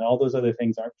going in, and all those other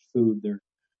things aren't food. They're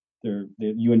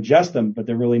you ingest them, but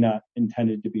they're really not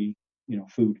intended to be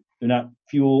food. They're not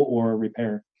fuel or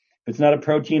repair. If it's not a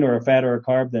protein or a fat or a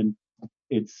carb, then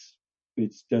it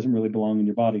doesn't really belong in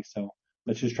your body. So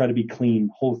let's just try to be clean.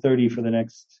 Whole30 for the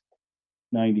next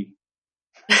 90.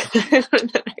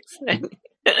 The next 90.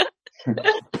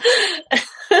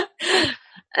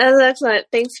 That's excellent.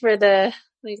 Thanks for the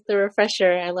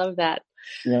refresher. I love that.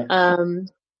 Yeah.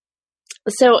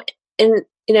 So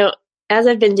as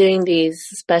I've been doing these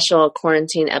special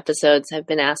quarantine episodes, I've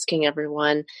been asking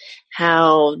everyone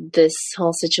how this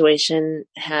whole situation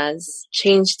has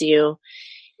changed you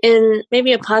in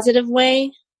maybe a positive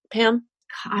way. Pam?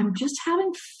 I'm just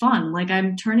having fun. Like,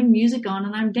 I'm turning music on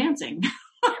and I'm dancing.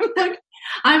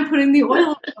 I'm putting the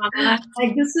oil on and I'm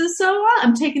like, this is so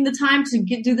I'm taking the time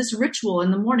to do this ritual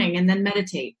in the morning and then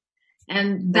meditate.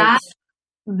 And that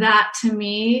to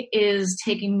me is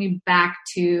taking me back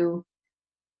to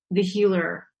the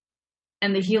healer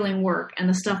and the healing work and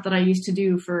the stuff that I used to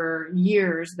do for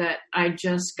years that I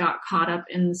just got caught up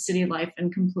in city life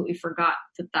and completely forgot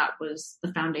that was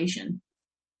the foundation.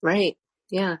 Right.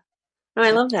 Yeah. Oh,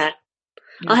 I love that.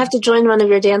 Yeah. I'll have to join one of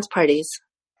your dance parties.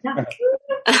 Yeah.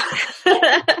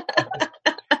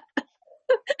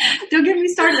 Don't get me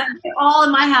started. I do it all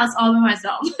in my house, all by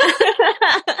myself.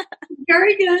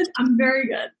 Very good. I'm very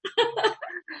good.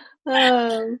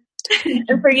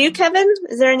 And for you, Kevin,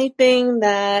 is there anything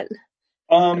that?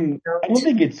 I don't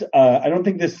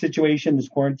think this situation, this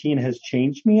quarantine, has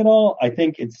changed me at all. I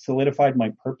think it's solidified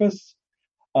my purpose.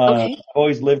 Okay. I've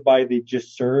always lived by the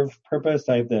just serve purpose.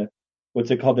 I have the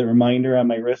reminder on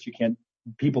my wrist.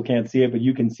 People can't see it, but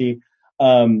you can see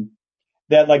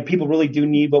that like people really do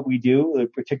need what we do,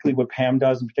 particularly what Pam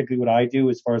does, and particularly what I do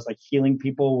as far as like healing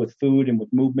people with food and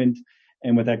with movement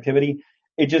and with activity.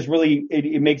 It just really,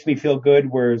 it makes me feel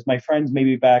good. Whereas my friends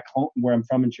maybe back home where I'm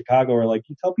from in Chicago are like,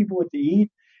 you tell people what to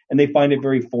eat, and they find it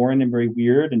very foreign and very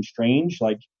weird and strange.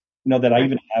 Like, that I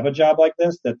even have a job like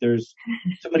this, that there's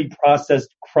so many processed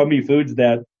crummy foods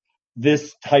that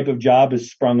this type of job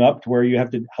is sprung up to where you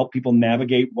have to help people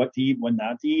navigate what to eat, what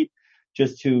not to eat,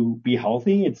 just to be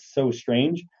healthy. It's so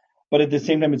strange. But at the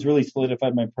same time, it's really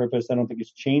solidified my purpose. I don't think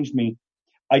it's changed me.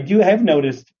 I have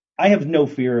noticed I have no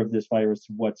fear of this virus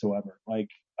whatsoever. Like,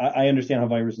 I understand how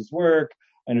viruses work.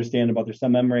 I understand about their cell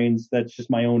membranes. That's just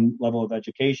my own level of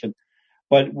education.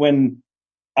 But when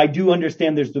I do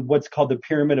understand there's what's called the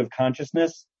pyramid of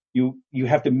consciousness, you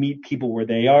have to meet people where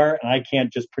they are. And I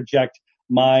can't just project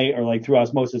through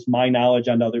osmosis, my knowledge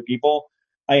onto other people.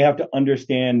 I have to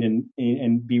understand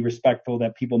and be respectful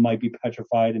that people might be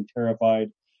petrified and terrified.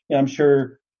 And I'm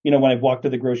sure, when I've walked to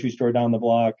the grocery store down the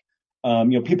block,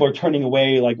 people are turning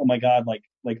away like, oh my God, like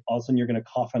all of a sudden you're going to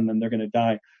cough on them, they're going to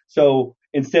die. So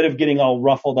instead of getting all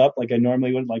ruffled up like I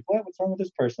normally would, like, what's wrong with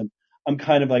this person? I'm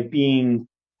kind of like being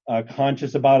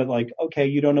conscious about it. Like, okay,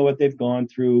 you don't know what they've gone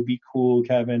through. Be cool,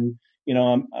 Kevin.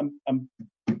 I'm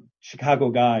Chicago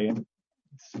guy.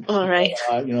 All right.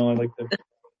 I like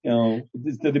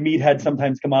the meathead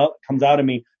sometimes comes out of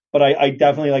me, but I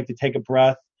definitely like to take a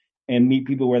breath and meet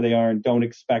people where they are and don't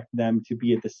expect them to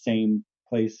be at the same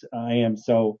place I am.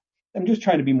 So I'm just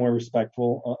trying to be more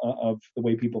respectful of the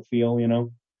way people feel,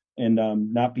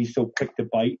 and not be so quick to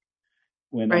bite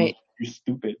when you're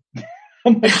stupid.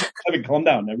 I'm like, Kevin, calm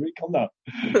down. Everybody calm down.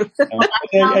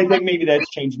 I think maybe that's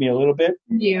changed me a little bit.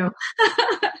 You.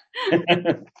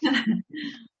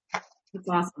 That's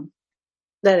awesome.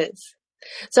 That is.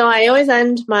 So I always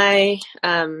end my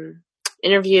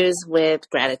interviews with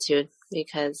gratitude,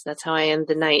 because that's how I end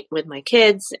the night with my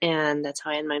kids, and that's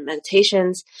how I end my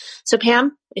meditations. So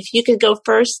Pam, if you could go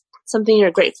first, something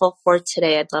you're grateful for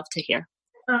today, I'd love to hear.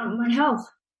 My health.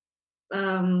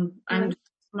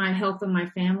 My health of my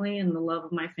family and the love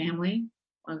of my family.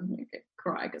 I'm going to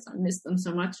cry because I miss them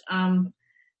so much.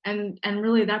 And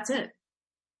really that's it.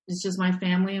 It's just my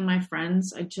family and my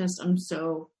friends. I'm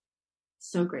so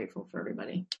grateful for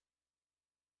everybody.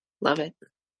 Love it.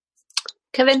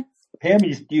 Kevin? Pam,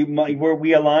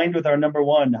 we aligned with our number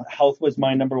one. Health was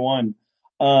my number one.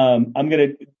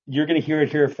 You're gonna hear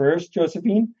it here first,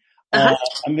 Josephine. I'm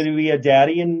gonna be a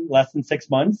daddy in less than 6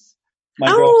 months. My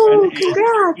girlfriend is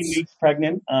 18 weeks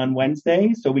pregnant on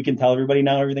Wednesday, so we can tell everybody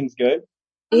now everything's good.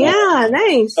 Yeah,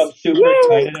 nice. So I'm super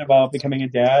excited about becoming a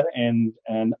dad, and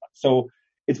so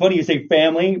it's funny you say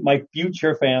family. My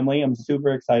future family, I'm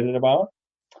super excited about.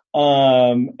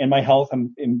 And my health,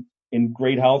 I'm in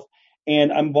great health.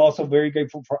 And I'm also very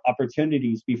grateful for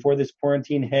opportunities. Before this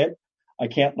quarantine hit, I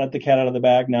can't let the cat out of the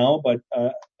bag now, but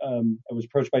I was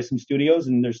approached by some studios,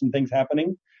 and there's some things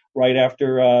happening right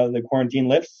after the quarantine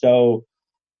lifts. So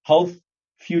health,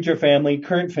 future family,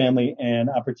 current family, and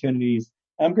opportunities.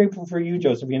 I'm grateful for you,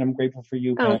 Josephine. I'm grateful for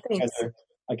you, Pam.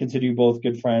 I consider you both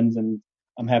good friends, and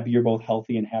I'm happy you're both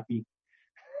healthy and happy.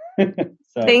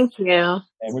 So, thank you. Yeah,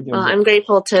 I'm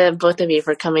grateful to both of you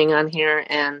for coming on here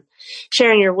and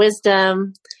sharing your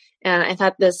wisdom. And I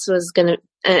thought this was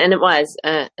and it was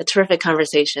a terrific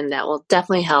conversation that will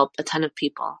definitely help a ton of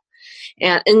people.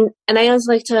 And I always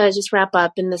like to just wrap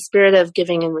up in the spirit of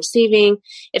giving and receiving.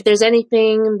 If there's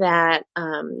anything that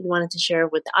you wanted to share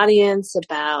with the audience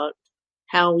about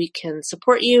how we can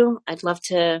support you, I'd love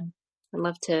to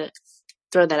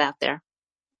throw that out there.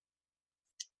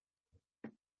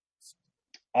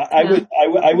 I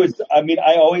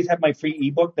always have my free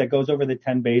ebook that goes over the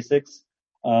 10 basics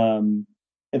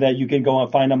that you can go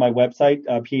and find on my website,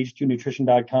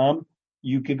 ph2nutrition.com.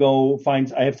 You could go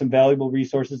find, I have some valuable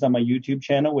resources on my YouTube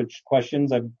channel, which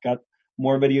questions, I've got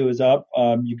more videos up.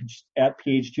 You can just at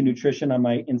ph2nutrition on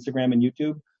my Instagram and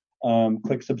YouTube,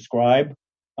 click subscribe.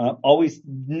 Always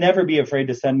never be afraid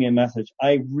to send me a message.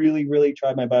 I really, really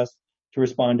try my best to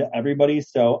respond to everybody.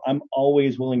 So I'm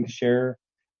always willing to share.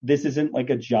 This isn't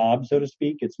like a job, so to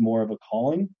speak. It's more of a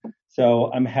calling.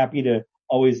 So I'm happy to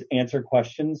always answer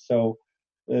questions. So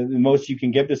the most you can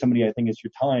give to somebody, I think, is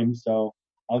your time. So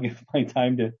I'll give my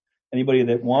time to anybody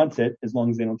that wants it, as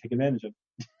long as they don't take advantage of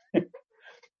it.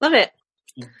 Love it.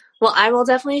 Well, I will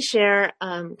definitely share,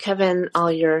 Kevin,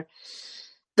 the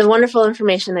wonderful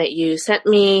information that you sent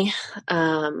me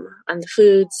on the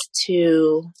foods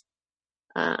to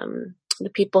the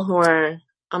people who are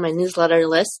on my newsletter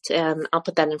list, and I'll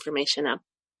put that information up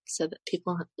so that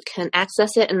people can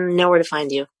access it and know where to find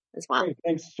you as well. Great.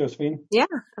 Thanks, Josephine. Yeah,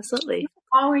 absolutely.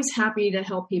 I'm always happy to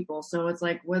help people. So it's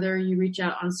like whether you reach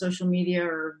out on social media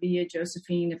or via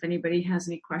Josephine, if anybody has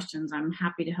any questions, I'm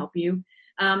happy to help you.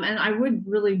 And I would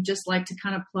really just like to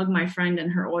kind of plug my friend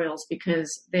and her oils,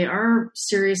 because they are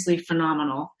seriously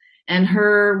phenomenal. And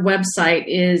her website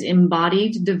is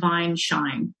Embodied Divine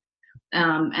Shine.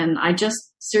 And I just,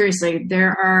 seriously,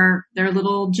 they're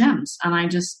little gems. And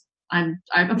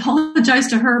I apologize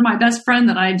to her, my best friend,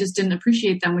 that I just didn't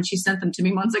appreciate them when she sent them to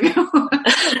me months ago.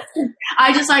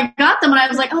 I got them and I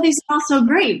was like, oh, these smell so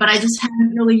great, but I just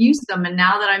hadn't really used them. And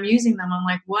now that I'm using them, I'm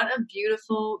like, what a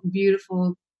beautiful,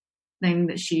 beautiful thing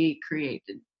that she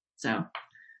created. So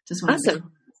just want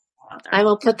awesome. I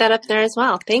will put that up there as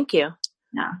well. Thank you.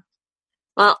 Yeah.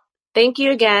 Well, thank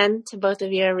you again to both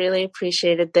of you. I really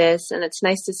appreciated this, and it's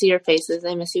nice to see your faces.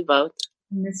 I miss you both.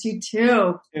 I miss you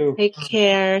too. Take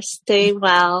care. Stay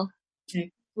well.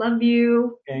 Okay. Love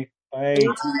you. Okay. Bye.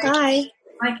 Bye.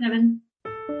 Bye, Kevin.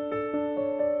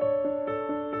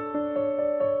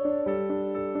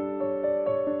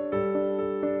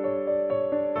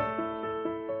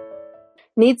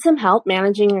 Need some help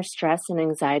managing your stress and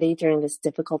anxiety during this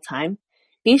difficult time?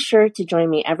 Be sure to join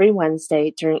me every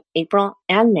Wednesday during April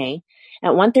and May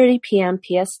at 1:30 p.m.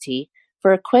 PST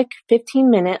for a quick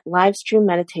 15-minute live stream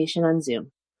meditation on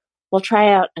Zoom. We'll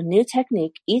try out a new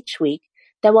technique each week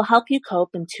that will help you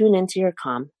cope and tune into your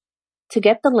calm. To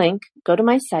get the link, go to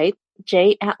my site,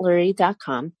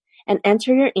 j@lurie.com, and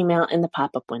enter your email in the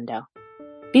pop-up window.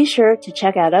 Be sure to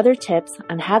check out other tips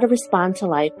on how to respond to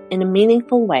life in a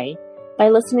meaningful way by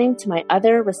listening to my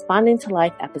other Responding to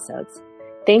Life episodes.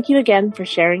 Thank you again for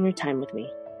sharing your time with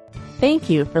me. Thank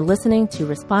you for listening to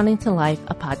Responding to Life,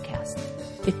 a podcast.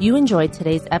 If you enjoyed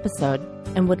today's episode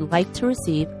and would like to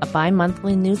receive a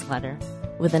bi-monthly newsletter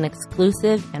with an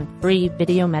exclusive and free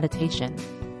video meditation,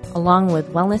 along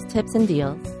with wellness tips and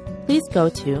deals, please go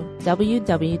to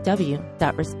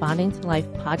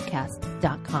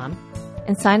www.respondingtolifepodcast.com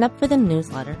and sign up for the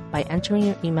newsletter by entering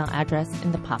your email address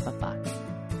in the pop-up box.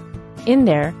 In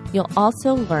there, you'll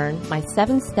also learn my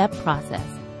 7-step process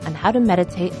on how to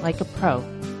meditate like a pro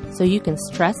so you can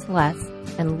stress less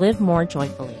and live more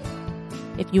joyfully.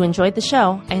 If you enjoyed the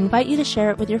show, I invite you to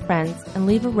share it with your friends and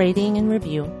leave a rating and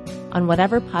review on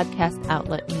whatever podcast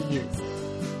outlet you use.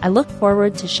 I look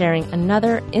forward to sharing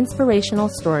another inspirational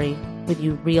story with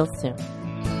you real soon.